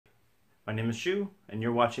My name is Shu, and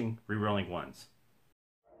you're watching Rerolling Ones.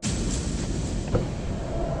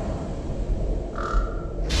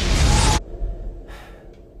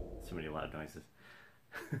 So many loud noises.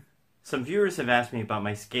 Some viewers have asked me about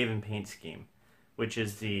my Skaven paint scheme, which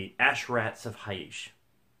is the Ashrats of Shyish.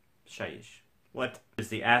 What is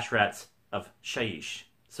the Ashrats of Shyish?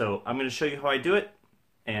 So I'm going to show you how I do it,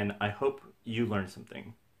 and I hope you learn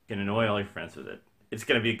something. You can annoy all your friends with it. It's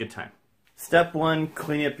going to be a good time. Step 1,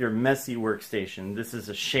 clean up your messy workstation. This is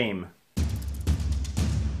a shame.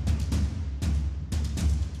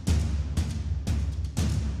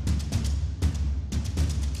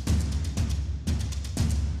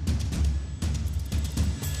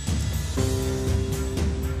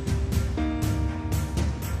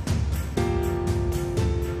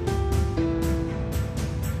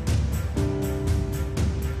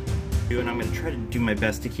 And I'm going to try to do my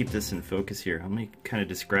best to keep this in focus here. Let me kind of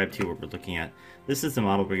describe to you what we're looking at. This is the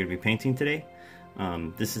model we're going to be painting today.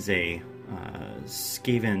 This is a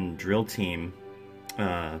Skaven drill team.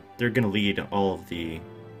 They're going to lead all of the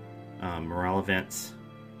morale events.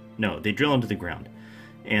 No, they drill into the ground.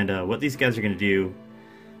 And what these guys are going to do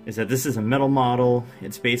is that this is a metal model.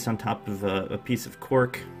 It's based on top of a piece of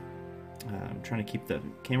cork. I'm trying to keep the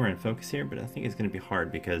camera in focus here, but I think it's going to be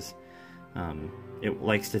hard because it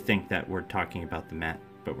likes to think that we're talking about the mat,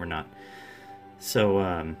 but we're not.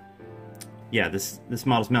 So, yeah, this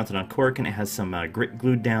model's mounted on cork, and it has some grit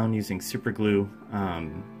glued down using super glue,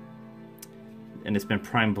 and it's been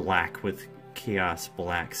primed black with Chaos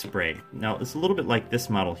Black spray. Now, it's a little bit like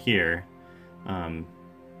this model here.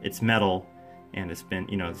 It's metal, and it's been,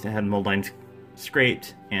 it's had mold lines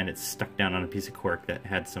scraped, and it's stuck down on a piece of cork that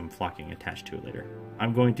had some flocking attached to it later.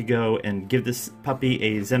 I'm going to go and give this puppy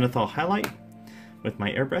a zenithal highlight with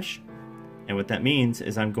my airbrush, and what that means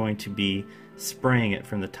is I'm going to be spraying it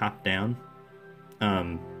from the top down.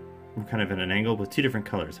 We're kind of at an angle with two different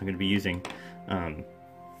colors. I'm going to be using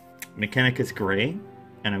Mechanicus Gray,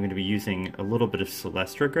 and I'm going to be using a little bit of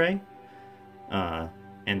Celestra Gray,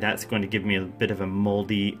 and that's going to give me a bit of a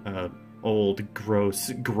moldy, old,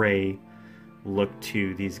 gross gray look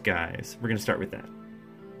to these guys. We're going to start with that.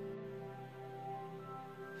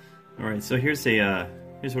 Alright, so here's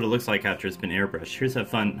what it looks like after it's been airbrushed. Here's a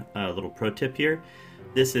fun little pro tip here.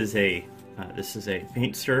 This is a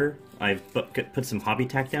paint stirrer. I've put some hobby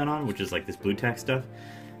tack down on, which is like this blue tack stuff,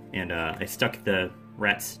 and I stuck the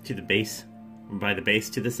rats to the base, by the base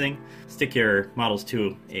to this thing. Stick your models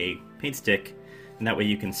to a paint stick, and that way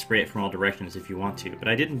you can spray it from all directions if you want to. But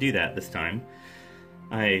I didn't do that this time.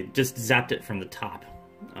 I just zapped it from the top.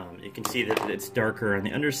 You can see that it's darker on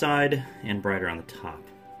the underside and brighter on the top.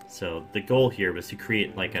 So the goal here was to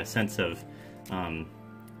create like a sense of,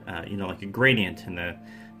 like a gradient in the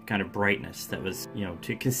kind of brightness that was,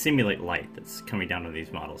 to simulate light that's coming down on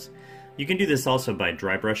these models. You can do this also by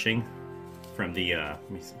dry brushing from the,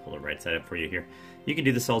 let me hold it right side up for you here. You can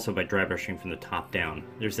do this also by dry brushing from the top down.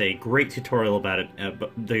 There's a great tutorial about it,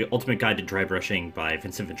 The Ultimate Guide to Dry Brushing by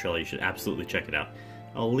Vincent Venturella. You should absolutely check it out.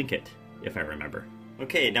 I'll link it if I remember.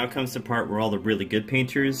 Okay, now comes the part where all the really good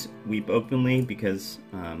painters weep openly because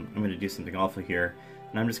I'm going to do something awful here.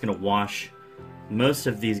 And I'm just going to wash most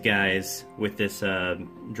of these guys with this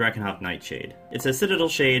Drakenhof Nightshade. It's a Citadel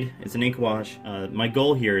shade, it's an ink wash. My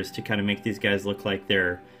goal here is to kind of make these guys look like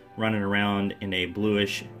they're running around in a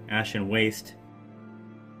bluish ashen waste.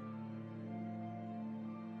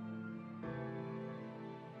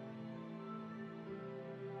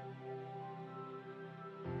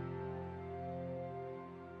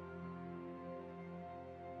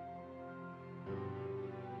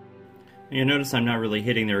 You'll notice I'm not really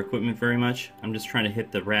hitting their equipment very much. I'm just trying to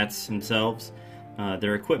hit the rats themselves.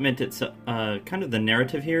 Their equipment, it's kind of the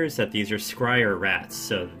narrative here is that these are scryer rats,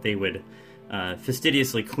 so that they would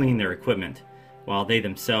fastidiously clean their equipment. While they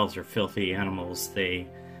themselves are filthy animals, they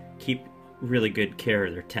keep really good care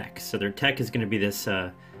of their tech. So their tech is going to be this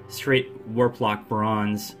straight Warplock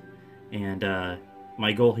bronze, and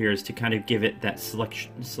my goal here is to kind of give it that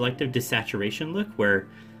selective desaturation look where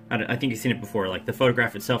I think you've seen it before, like the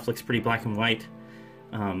photograph itself looks pretty black and white,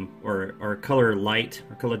 or color light,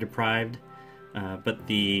 or color deprived, but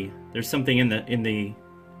there's something in the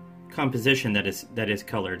composition that is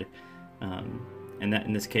colored, and that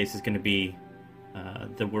in this case is going to be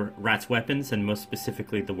the rat's weapons, and most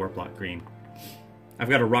specifically the Warplock green. I've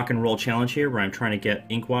got a rock and roll challenge here where I'm trying to get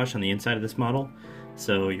ink wash on the inside of this model,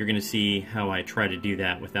 so you're going to see how I try to do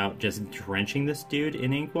that without just drenching this dude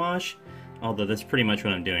in ink wash. Although that's pretty much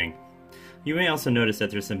what I'm doing. You may also notice that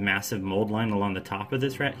there's a massive mold line along the top of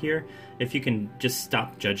this rat here. If you can just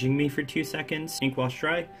stop judging me for 2 seconds, ink wash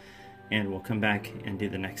dry, and we'll come back and do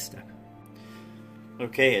the next step.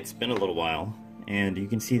 Okay, it's been a little while, and you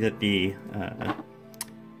can see that the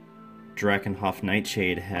Drakenhof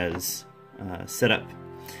Nightshade has set up.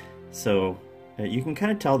 So you can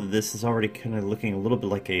kind of tell that this is already kind of looking a little bit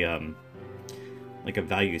like a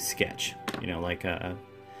value sketch. You know, like you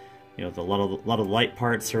know, a lot of light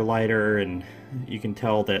parts are lighter, and you can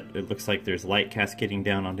tell that it looks like there's light cascading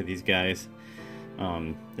down onto these guys.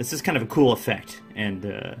 This is kind of a cool effect,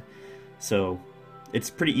 and so it's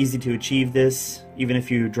pretty easy to achieve this, even if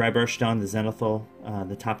you dry brush down the zenithal,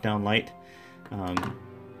 the top-down light.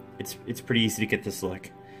 It's pretty easy to get this look.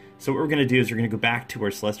 So what we're going to do is we're going to go back to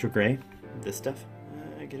our Celestial Gray, this stuff.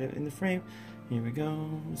 Get it in the frame. Here we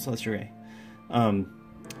go, Celestial Gray.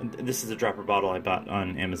 This is a dropper bottle I bought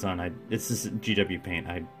on Amazon. This is GW paint.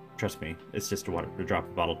 Trust me, it's just a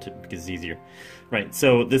dropper bottle because it's easier. Right.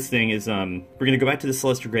 So this thing is we're going to go back to the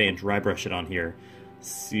Celestial Gray and dry brush it on here,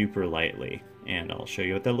 super lightly. And I'll show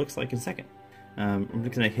you what that looks like in a second. I'm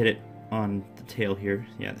just going to hit it on the tail here.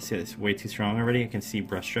 Yeah, see, it's way too strong already. I can see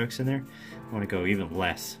brush strokes in there. I want to go even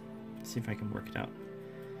less. Let's see if I can work it out.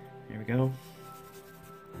 There we go.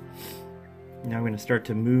 Now I'm going to start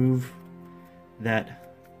to move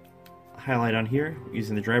that highlight on here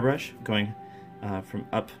using the dry brush, going from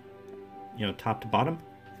up, you know, top to bottom.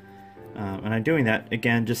 And I'm doing that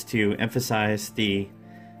again just to emphasize the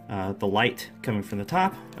light coming from the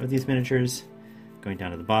top of these miniatures, going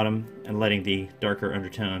down to the bottom, and letting the darker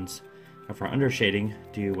undertones of our undershading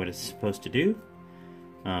do what it's supposed to do.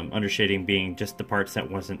 Undershading being just the parts that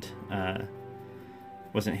wasn't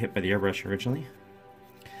hit by the airbrush originally.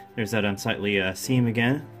 There's that unsightly seam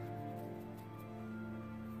again.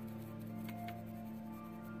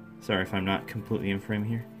 Sorry if I'm not completely in frame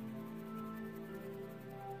here.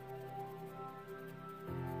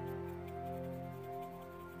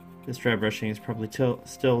 This dry brushing is probably still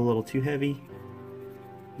a little too heavy.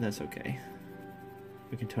 That's okay.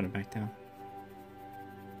 We can tone it back down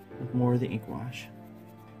with more of the ink wash.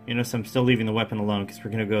 You notice I'm still leaving the weapon alone because we're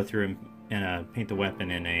going to go through and paint the weapon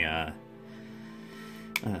in a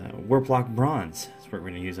Warplock Bronze. That's what we're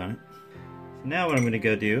going to use on it. So now what I'm going to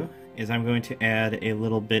go do is I'm going to add a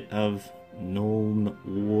little bit of Nuln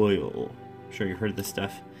Oil. I'm sure you've heard of this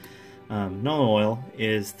stuff. Nuln Oil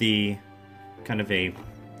is the kind of a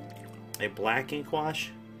black ink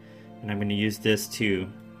wash, and I'm going to use this to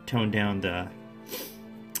tone down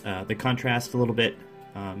the contrast a little bit,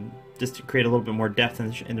 just to create a little bit more depth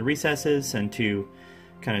in the recesses, and to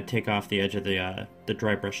kind of take off the edge of the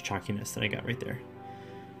dry brush chalkiness that I got right there.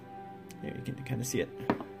 There you can kind of see it.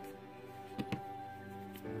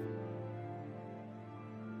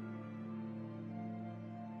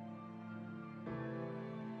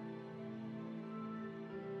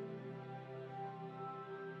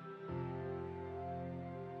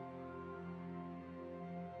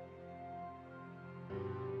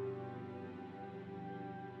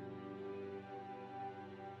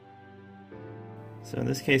 So in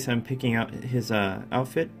this case, I'm picking out his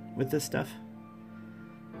outfit with this stuff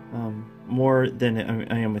more than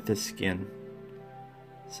I am with his skin.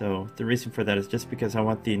 So the reason for that is just because I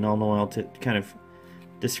want the Nuln Oil to kind of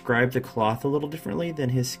describe the cloth a little differently than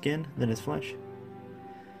his skin, than his flesh.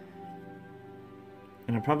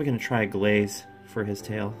 And I'm probably going to try a glaze for his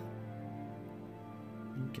tail.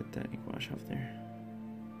 Get that ink wash off there.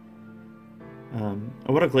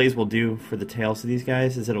 What a glaze will do for the tails of these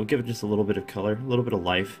guys is it'll give it just a little bit of color, a little bit of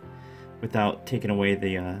life, without taking away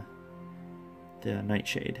the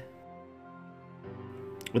nightshade.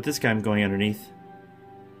 With this guy, I'm going underneath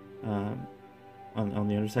on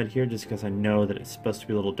the underside here, just because I know that it's supposed to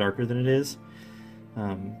be a little darker than it is.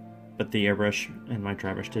 But the airbrush and my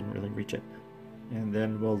dry brush didn't really reach it. And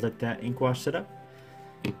then we'll let that ink wash sit up.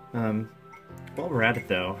 While we're at it,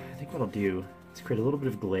 though, I think what I'll do is create a little bit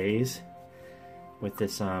of glaze with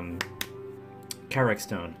this Carrick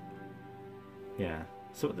stone. Yeah.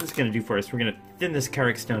 So what this is going to do for us, we're going to thin this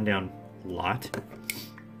Carrick stone down a lot.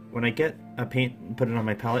 When I get a paint and put it on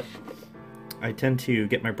my palette, I tend to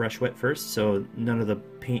get my brush wet first, so none of the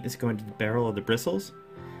paint is going to the barrel of the bristles.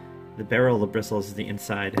 The barrel of the bristles is the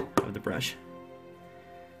inside of the brush.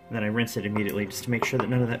 And then I rinse it immediately just to make sure that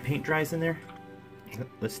none of that paint dries in there.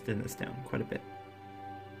 Let's thin this down quite a bit.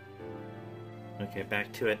 Okay,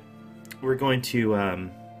 back to it. We're going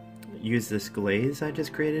to use this glaze I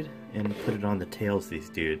just created and put it on the tails of these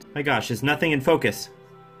dudes. My gosh, there's nothing in focus.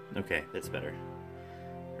 Okay, that's better.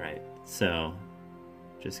 Right, so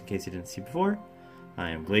just in case you didn't see before, I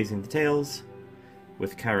am glazing the tails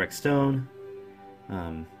with Carrick stone.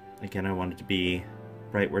 Again, I want it to be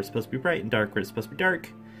bright where it's supposed to be bright and dark where it's supposed to be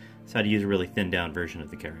dark. So I had to use a really thinned down version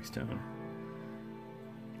of the Carrick stone.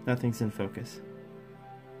 Nothing's in focus.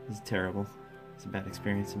 This is terrible. It's a bad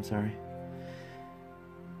experience, I'm sorry.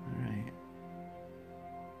 Alright.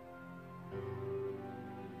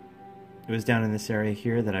 It was down in this area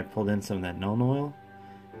here that I pulled in some of that Nuln oil,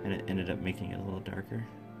 and it ended up making it a little darker,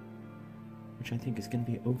 which I think is going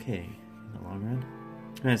to be okay in the long run.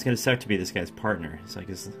 And it's going to suck to be this guy's partner. It's like,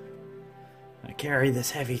 I carry this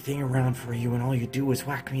heavy thing around for you, and all you do is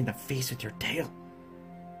whack me in the face with your tail.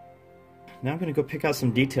 Now I'm going to go pick out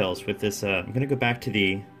some details with this. I'm going to go back to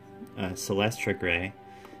the Celestra Gray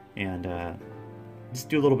and just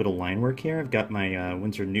do a little bit of line work here. I've got my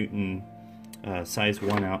Winsor Newton size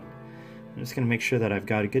 1 out. I'm just going to make sure that I've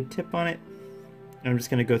got a good tip on it. And I'm just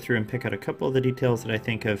going to go through and pick out a couple of the details that I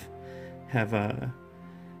think have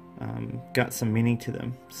got some meaning to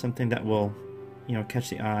them. Something that will, you know, catch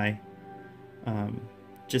the eye.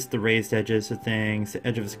 Just the raised edges of things, the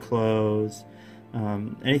edge of his clothes,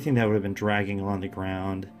 anything that would have been dragging along the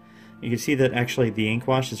ground. You can see that actually the ink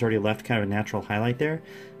wash has already left kind of a natural highlight there.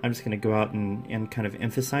 I'm just going to go out and kind of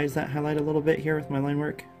emphasize that highlight a little bit here with my line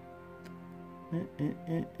work.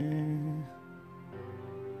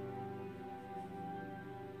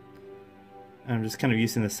 I'm just kind of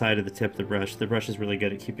using the side of the tip of the brush. The brush is really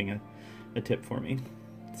good at keeping a tip for me.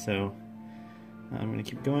 So I'm going to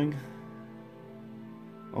keep going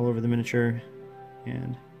all over the miniature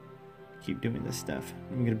and keep doing this stuff.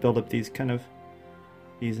 I'm going to build up these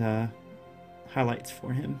highlights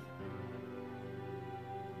for him.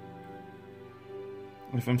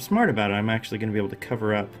 If I'm smart about it, I'm actually going to be able to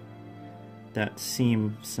cover up that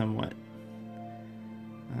seam somewhat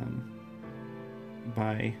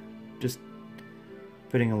by just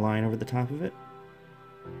putting a line over the top of it.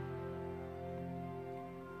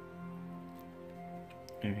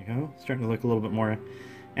 There you go. Starting to look a little bit more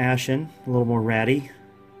ashen, a little more ratty.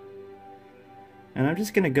 And I'm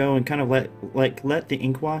just going to go and kind of let the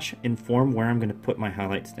ink wash inform where I'm going to put my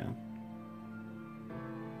highlights down.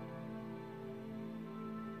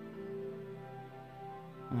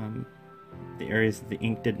 The areas that the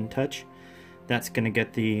ink didn't touch, that's going to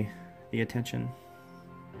get the attention.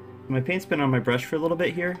 My paint's been on my brush for a little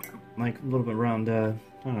bit here, like a little bit around, I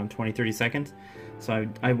don't know, 20-30 seconds. So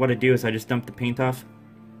what I do is I just dump the paint off,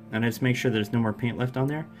 and I just make sure there's no more paint left on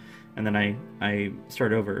there, and then I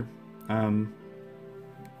start over.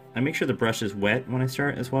 I make sure the brush is wet when I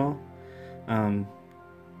start as well, and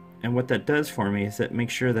what that does for me is it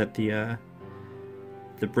makes sure that the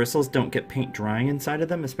bristles don't get paint drying inside of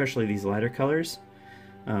them, especially these lighter colors,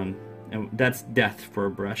 and that's death for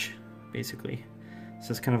a brush, basically.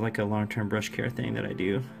 So it's kind of like a long-term brush care thing that I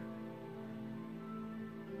do.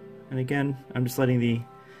 And again, I'm just letting the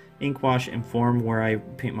ink wash inform where I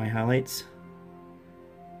paint my highlights.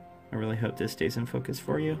 I really hope this stays in focus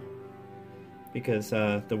for you, because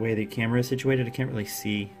the way the camera is situated, I can't really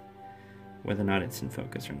see whether or not it's in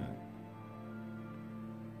focus or not.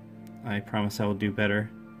 I promise I will do better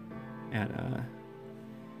at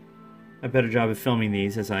a better job of filming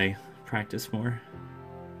these as I practice more.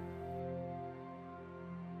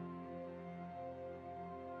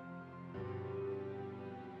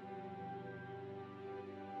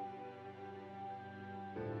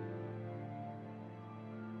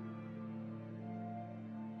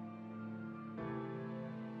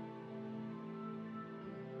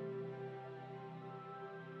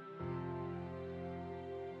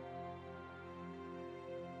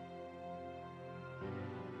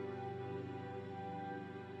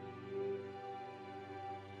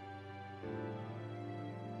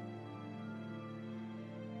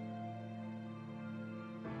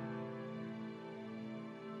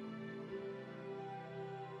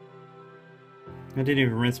 I didn't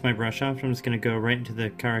even rinse my brush off, so I'm just going to go right into the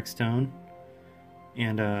Karak stone.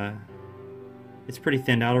 And it's pretty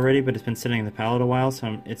thinned out already, but it's been sitting in the palette a while,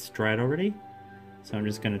 so it's dried already. So I'm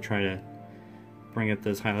just going to try to bring up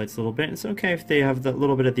those highlights a little bit. It's okay if they have the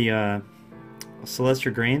little bit of the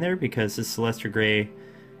Celestra Gray in there, because this Celestra Gray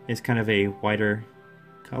is kind of a whiter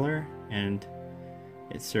color, and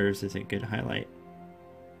it serves as a good highlight.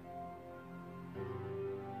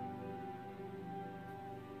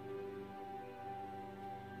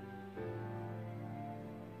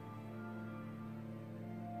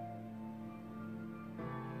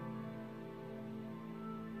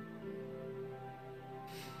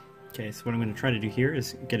 Okay, so what I'm going to try to do here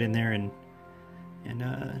is get in there and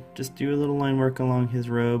just do a little line work along his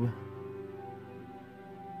robe.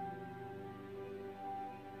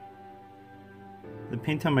 The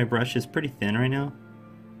paint on my brush is pretty thin right now.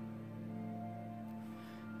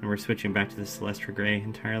 And we're switching back to the Celestra Gray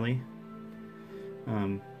entirely.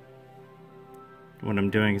 What I'm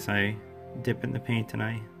doing is I dip in the paint and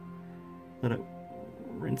I let it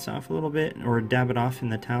rinse off a little bit, or dab it off in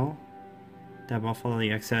the towel. Dab off all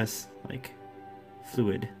the excess, like,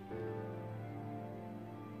 fluid.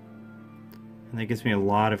 And that gives me a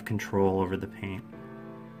lot of control over the paint.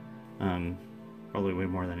 Probably way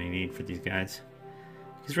more than I need for these guys.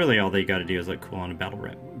 Because really all they gotta do is look cool on a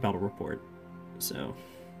battle report. So,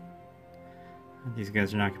 these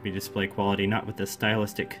guys are not going to be display quality, not with a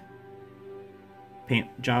stylistic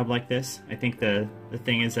paint job like this. I think the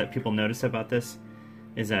thing is that people notice about this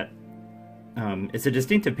is that it's a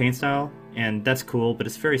distinctive paint style, and that's cool, but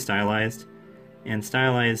it's very stylized. And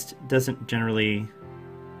stylized doesn't generally,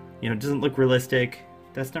 it doesn't look realistic.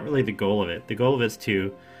 That's not really the goal of it. The goal of it is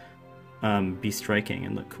to be striking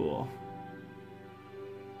and look cool.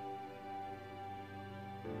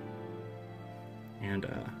 And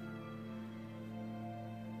as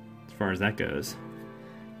far as that goes,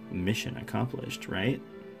 mission accomplished, right?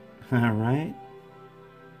 Alright.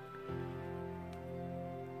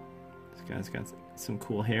 This guy's got some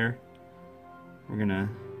cool hair. We're gonna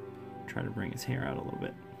try to bring his hair out a little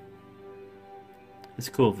bit. It's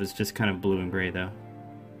cool if it's just kind of blue and gray though.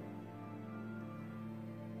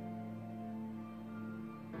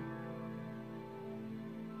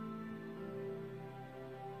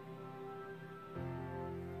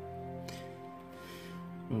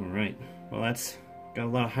 Alright, well that's got a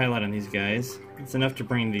lot of highlight on these guys. It's enough to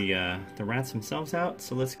bring the rats themselves out,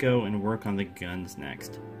 so let's go and work on the guns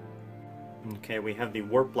next. Okay, we have the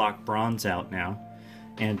Warp Block Bronze out now.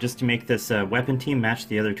 And just to make this weapon team match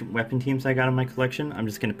the other two weapon teams I got in my collection, I'm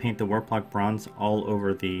just going to paint the Warp Block Bronze all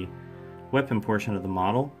over the weapon portion of the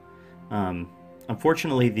model.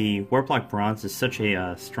 Unfortunately, the Warp Block Bronze is such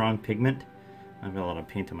a strong pigment. I've got a lot of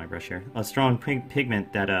paint on my brush here. A strong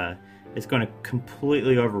pigment that is going to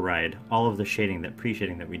completely override all of the shading,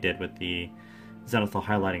 pre-shading that we did with the zenithal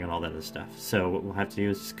highlighting and all that other stuff. So what we'll have to do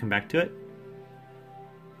is just come back to it.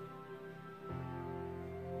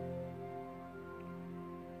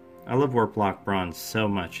 I love Warp Block Bronze so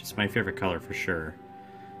much. It's my favorite color for sure.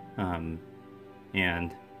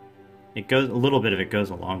 And it goes, a little bit of it goes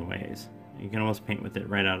a long ways. You can almost paint with it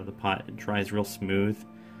right out of the pot. It dries real smooth.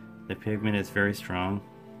 The pigment is very strong.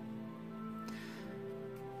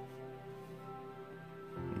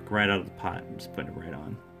 Like right out of the pot. I'm just putting it right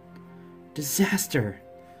on. Disaster!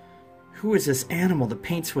 Who is this animal that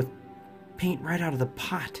paints with paint right out of the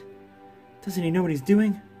pot? Doesn't he know what he's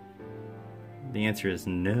doing? The answer is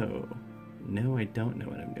no. No, I don't know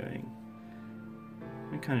what I'm doing.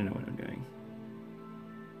 I kind of know what I'm doing.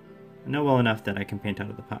 I know well enough that I can paint out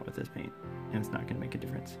of the pot with this paint, and it's not going to make a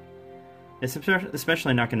difference. It's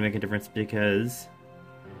especially not going to make a difference because,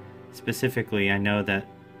 specifically, I know that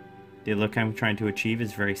the look I'm trying to achieve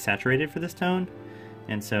is very saturated for this tone,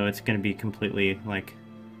 and so it's going to be completely, like,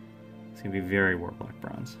 it's going to be very Warp Block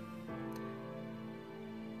Bronze.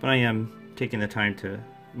 But I am taking the time to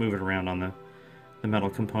move it around on the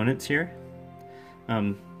metal components here.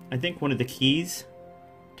 I think one of the keys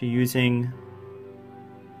to using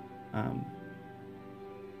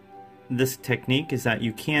this technique is that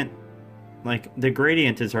you can't, like, the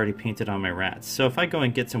gradient is already painted on my rats. So if I go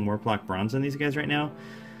and get some Warp Block Bronze on these guys right now,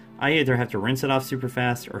 I either have to rinse it off super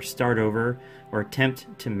fast or start over or attempt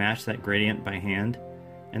to match that gradient by hand,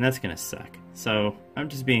 and that's gonna suck. So I'm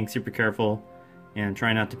just being super careful and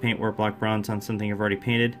try not to paint Warp Block Bronze on something I've already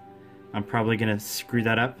painted. I'm probably going to screw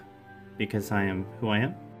that up because I am who I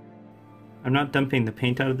am. I'm not dumping the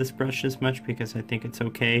paint out of this brush as much because I think it's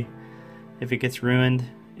okay if it gets ruined.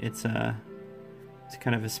 It's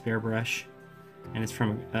kind of a spare brush, and it's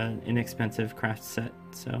from an inexpensive craft set,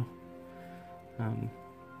 so I'm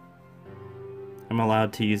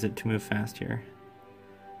allowed to use it to move fast here,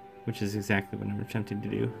 which is exactly what I'm attempting to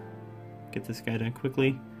do. Get this guy done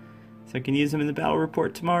quickly so I can use him in the battle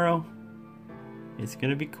report tomorrow. It's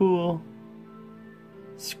gonna be cool.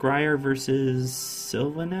 Scryer versus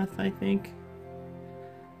Sylvaneth, I think.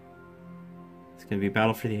 It's gonna be a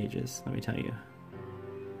battle for the ages, let me tell you.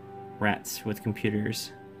 Rats with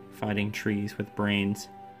computers fighting trees with brains.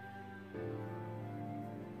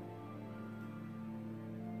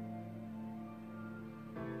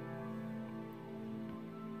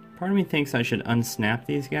 Part of me thinks I should unsnap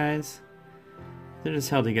these guys. They're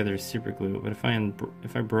just held together with super glue, but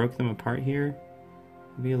if I broke them apart here,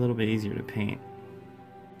 it'd be a little bit easier to paint.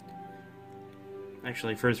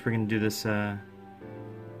 Actually, first we're gonna do this.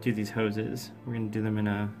 Do these hoses. We're gonna do them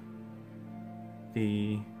in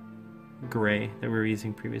the gray that we were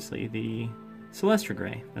using previously, the Celestra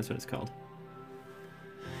gray. That's what it's called.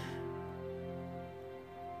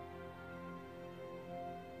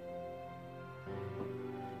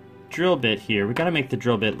 Drill bit here. We gotta make the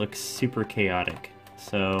drill bit look super chaotic.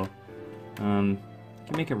 So, you can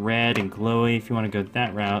make it red and glowy if you want to go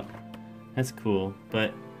that route. That's cool,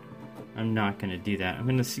 but I'm not going to do that. I'm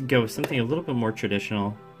going to go with something a little bit more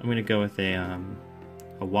traditional. I'm going to go with a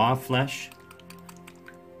wah flesh.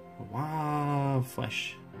 A wah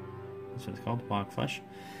flesh. That's what it's called, wah flesh.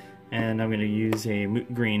 And I'm going to use a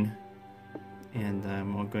moot green. And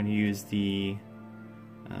I'm going to use the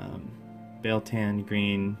Bale Tan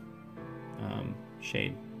Green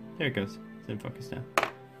shade. There it goes. It's in focus now.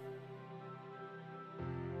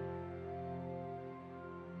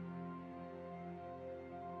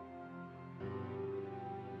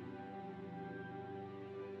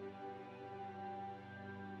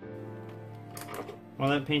 While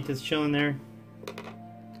that paint is chilling there,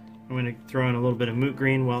 I'm going to throw in a little bit of moot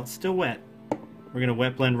green while it's still wet. We're going to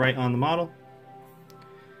wet blend right on the model.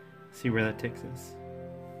 See where that takes us.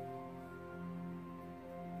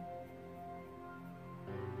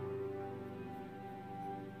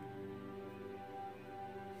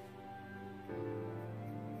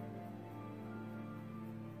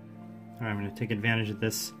 Alright, I'm going to take advantage of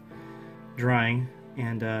this drying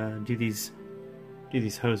and do these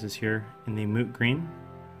hoses here in the moot green.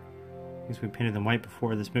 Because we painted them white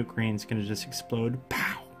before, this moot green is going to just explode.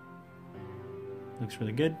 Pow! Looks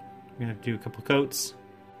really good. We're going to have to do a couple coats.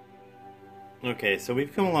 Okay, so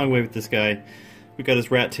we've come a long way with this guy. We've got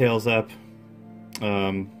his rat tails up.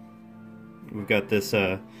 We've got this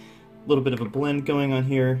little bit of a blend going on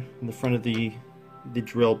here in the front of the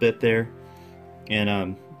drill bit there.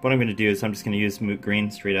 And what I'm going to do is I'm just going to use moot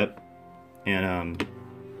green straight up and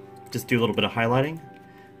just do a little bit of highlighting.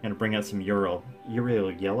 I'm going to bring out some Ural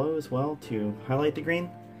yellow as well to highlight the green.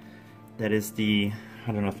 That is the,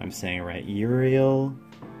 I don't know if I'm saying it right, Ural?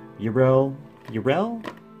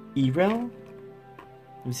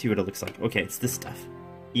 Let me see what it looks like. Okay, it's this stuff.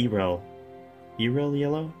 Ural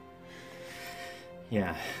yellow?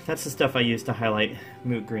 Yeah, that's the stuff I use to highlight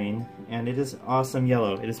moot green, and it is awesome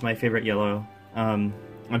yellow. It is my favorite yellow. I'm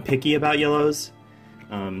picky about yellows,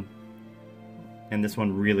 and this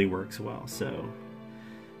one really works well. So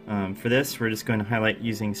for this, we're just going to highlight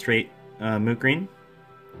using straight moot green.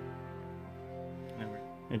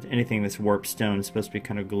 Anything that's warped stone is supposed to be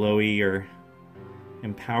kind of glowy or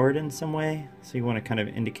empowered in some way, so you want to kind of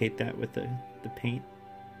indicate that with the paint.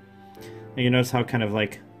 Now you notice how kind of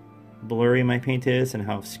like blurry my paint is and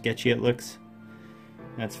how sketchy it looks.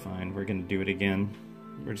 That's fine, we're going to do it again.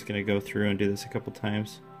 We're just going to go through and do this a couple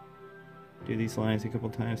times. Do these lines a couple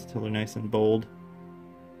times until they're nice and bold.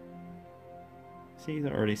 See,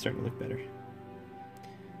 they're already starting to look better.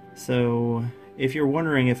 So, if you're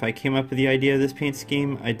wondering if I came up with the idea of this paint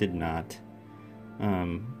scheme, I did not.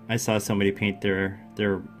 I saw somebody paint their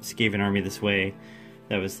Skaven army this way.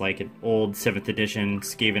 That was like an old 7th edition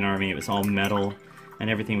Skaven army. It was all metal, and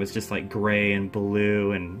everything was just like gray and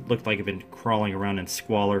blue and looked like it had been crawling around in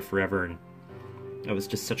squalor forever. And that was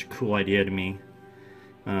just such a cool idea to me.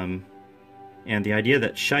 And the idea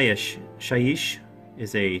that Shyish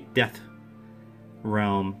is a death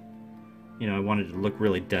realm, you know, I wanted it to look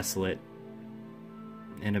really desolate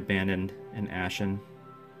and abandoned and ashen.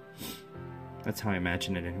 That's how I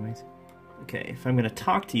imagine it anyways. Okay, if I'm going to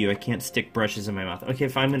talk to you, I can't stick brushes in my mouth. Okay,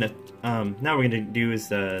 if I'm going to, now we're going to do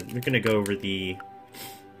is, we're going to go over the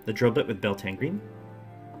drill bit with Bale Tan Green.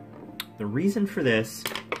 The reason for this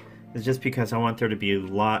is just because I want there to be a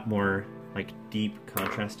lot more, like, deep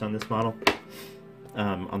contrast on this model.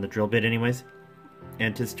 On the drill bit anyways.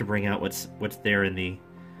 And just to bring out what's there in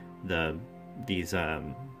these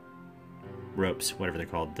ropes, whatever they're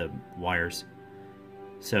called, the wires.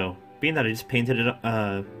 So, being that I just painted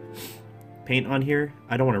it, paint on here,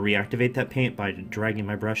 I don't want to reactivate that paint by dragging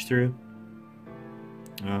my brush through.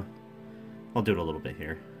 I'll do it a little bit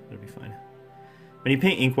here. It'll be fine. When you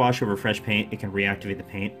paint ink wash over fresh paint, it can reactivate the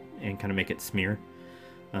paint and kind of make it smear.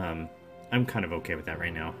 I'm kind of okay with that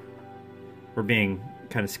right now. We're being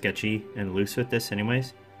kind of sketchy and loose with this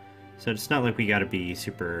anyways. So it's not like we gotta be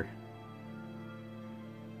super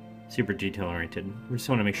detail oriented. We just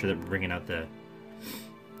want to make sure that we're bringing out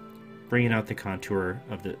the contour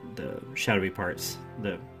of the shadowy parts,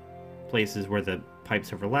 the places where the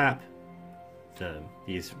pipes overlap,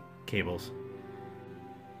 these cables.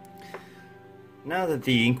 Now that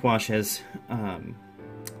the ink wash has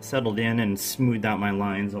settled in and smoothed out my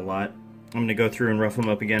lines a lot, I'm going to go through and rough them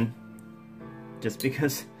up again, just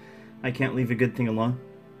because I can't leave a good thing alone.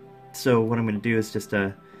 So what I'm going to do is just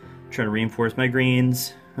try to reinforce my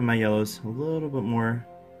greens and my yellows a little bit more.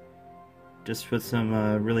 Just with some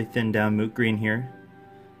really thin down moot green here.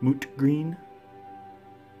 Moot green.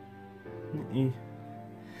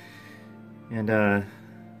 And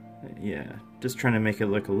yeah, just trying to make it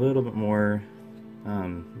look a little bit more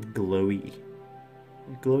glowy.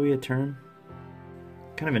 Is glowy a term?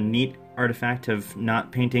 Kind of a neat artifact of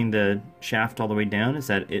not painting the shaft all the way down is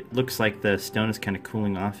that it looks like the stone is kind of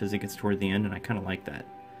cooling off as it gets toward the end, and I kind of like that.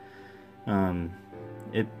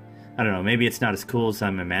 I don't know, maybe it's not as cool as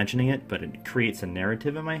I'm imagining it, but it creates a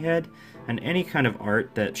narrative in my head, and any kind of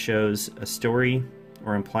art that shows a story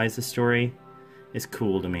or implies a story is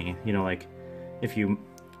cool to me. You know, like if you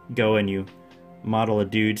go and you model a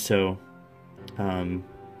dude so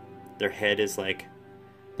their head is like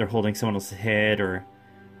they're holding someone else's head, or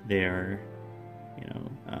they're, you know,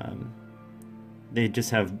 they just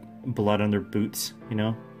have blood on their boots, you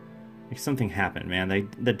know? Like something happened, man.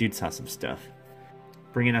 That dude saw some stuff.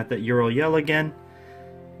 Bringing out that Ural Yell again.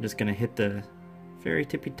 I'm just gonna hit the very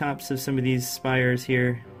tippy tops of some of these spires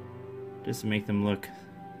here, just to make them look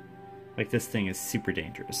like this thing is super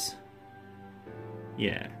dangerous.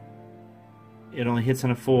 Yeah. It only hits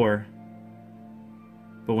on a 4,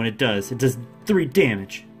 but when it does 3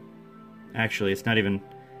 damage. Actually, it's not even...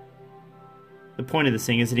 The point of this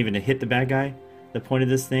thing isn't even to hit the bad guy. The point of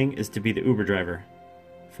this thing is to be the Uber driver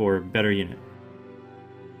for better unit.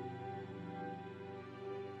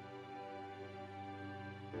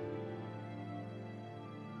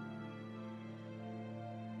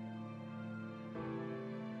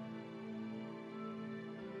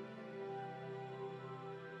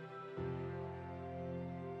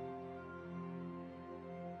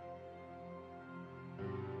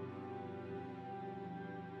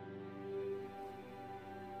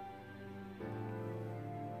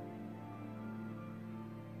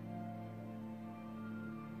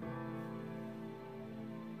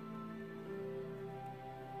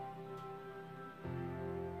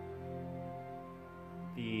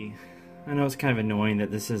 I know it's kind of annoying that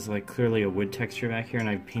this is like clearly a wood texture back here and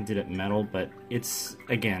I've painted it metal, but it's,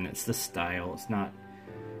 again, it's the style. It's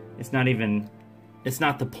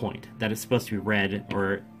not the point that it's supposed to be red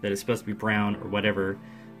or that it's supposed to be brown or whatever.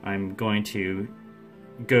 I'm going to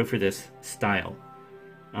go for this style.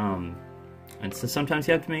 And so sometimes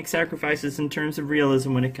you have to make sacrifices in terms of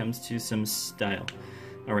realism when it comes to some style.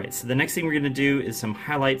 Alright, so the next thing we're going to do is some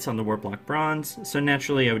highlights on the Warplock Bronze. So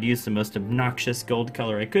naturally I would use the most obnoxious gold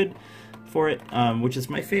color I could for it, which is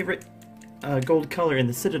my favorite gold color in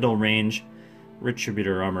the Citadel range,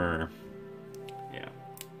 Retributor Armor. Yeah.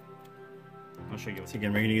 I'll show you this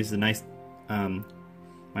again. We're going to use the nice,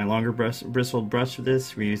 my longer bristled brush for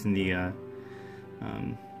this. We're using the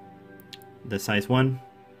size 1.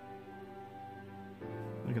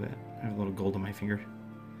 Look at that. I have a little gold on my finger.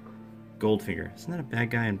 Goldfinger. Isn't that a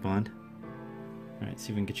bad guy in Bond? Alright,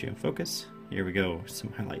 see if we can get you in focus. Here we go.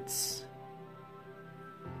 Some highlights.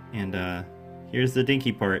 And here's the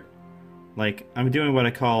dinky part. Like, I'm doing what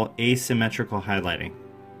I call asymmetrical highlighting.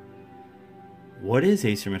 What is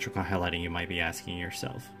asymmetrical highlighting, you might be asking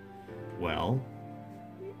yourself? Well,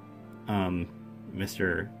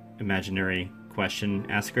 Mr. Imaginary Question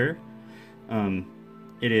Asker,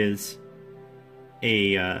 it is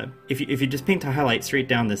a, if you just paint a highlight straight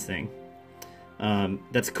down this thing,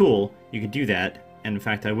 that's cool, you could do that, and in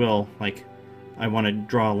fact I will, like, I want to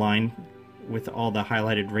draw a line with all the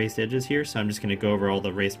highlighted raised edges here, so I'm just going to go over all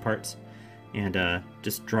the raised parts and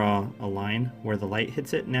just draw a line where the light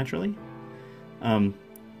hits it naturally. And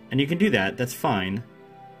you can do that, that's fine,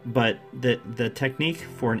 but the technique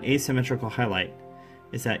for an asymmetrical highlight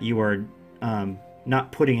is that you are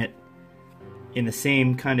not putting it in the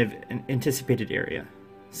same kind of anticipated area.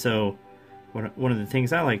 So one of the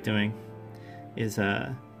things I like doing is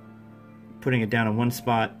putting it down in one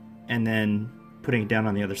spot and then putting it down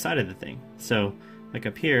on the other side of the thing. So like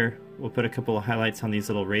up here, we'll put a couple of highlights on these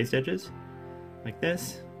little raised edges, like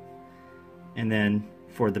this. And then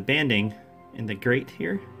for the banding in the grate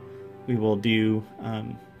here, we will do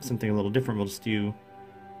something a little different. We'll just do,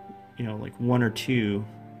 you know, like 1 or 2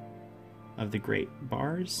 of the grate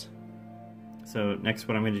bars. So next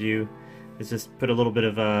what I'm going to do is just put a little bit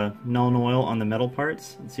of Nuln Oil on the metal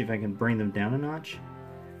parts and see if I can bring them down a notch,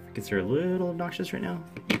 because they're a little obnoxious right now.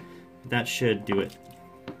 That should do it.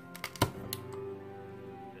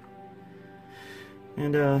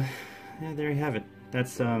 And yeah, there you have it.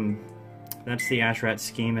 That's the Ashrat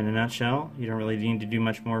scheme in a nutshell. You don't really need to do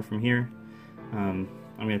much more from here. I'm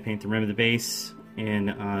going to paint the rim of the base in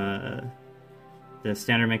the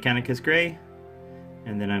standard Mechanicus gray,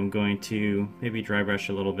 and then I'm going to maybe dry brush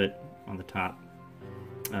a little bit on the top.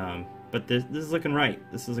 But this is looking right.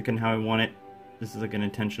 This is looking how I want it. This is looking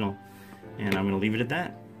intentional, and I'm going to leave it at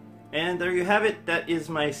that. And there you have it. That is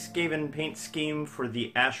my Skaven paint scheme for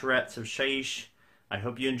the Ashrats of Shyish. I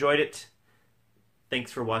hope you enjoyed it. Thanks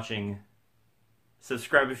for watching.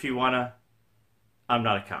 Subscribe if you wanna. I'm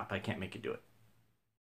not a cop. I can't make you do it.